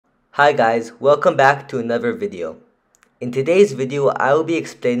Hi guys, welcome back to another video. In today's video, I will be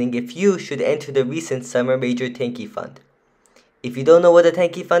explaining if you should enter the recent Summer Major Tanki Fund. If you don't know what a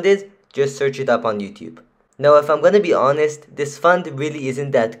Tanki Fund is, just search it up on YouTube. Now if I'm going to be honest, this fund really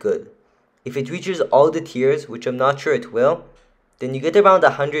isn't that good. If it reaches all the tiers, which I'm not sure it will, then you get around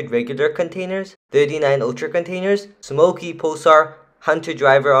 100 regular containers, 39 ultra containers, Smoky, Pulsar, Hunter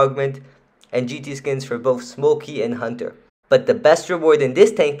Driver Augment, and GT skins for both Smoky and Hunter. But the best reward in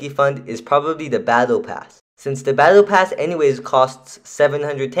this Tanki fund is probably the Battle Pass. Since the Battle Pass anyways costs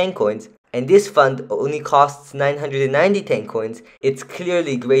 700 tank coins, and this fund only costs 990 tank coins, it's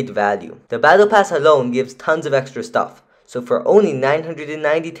clearly great value. The Battle Pass alone gives tons of extra stuff, so for only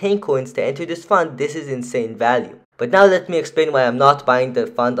 990 tank coins to enter this fund, this is insane value. But now let me explain why I'm not buying the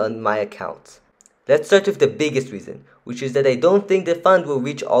fund on my accounts. Let's start with the biggest reason, which is that I don't think the fund will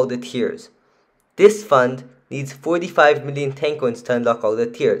reach all the tiers. This fund needs 45 million tank coins to unlock all the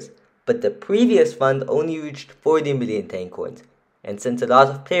tiers, but the previous fund only reached 40 million tank coins. And since a lot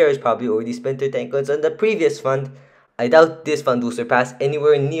of players probably already spent their tank coins on the previous fund, I doubt this fund will surpass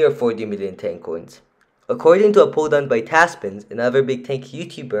anywhere near 40 million tank coins. According to a poll done by Taspins, another big tank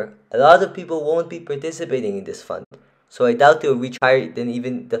YouTuber, a lot of people won't be participating in this fund, so I doubt they will reach higher than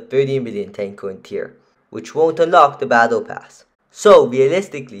even the 30 million tank coin tier, which won't unlock the Battle Pass. So,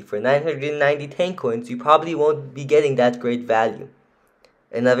 realistically, for 990 tank coins, you probably won't be getting that great value.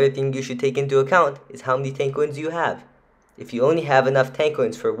 Another thing you should take into account is how many tank coins you have. If you only have enough tank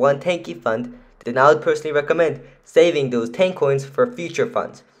coins for one Tanki fund, then I would personally recommend saving those tank coins for future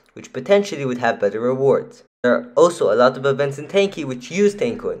funds, which potentially would have better rewards. There are also a lot of events in Tanki which use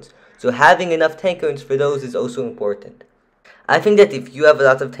tank coins, so having enough tank coins for those is also important. I think that if you have a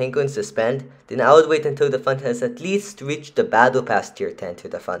lot of tank coins to spend, then I would wait until the fund has at least reached the Battle Pass tier to enter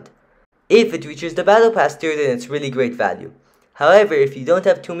the fund. If it reaches the Battle Pass tier, then it's really great value. However, if you don't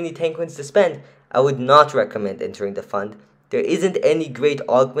have too many tank coins to spend, I would not recommend entering the fund. There isn't any great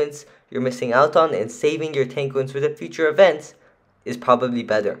augments you're missing out on, and saving your tank coins for the future events is probably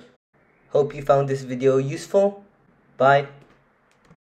better. Hope you found this video useful. Bye.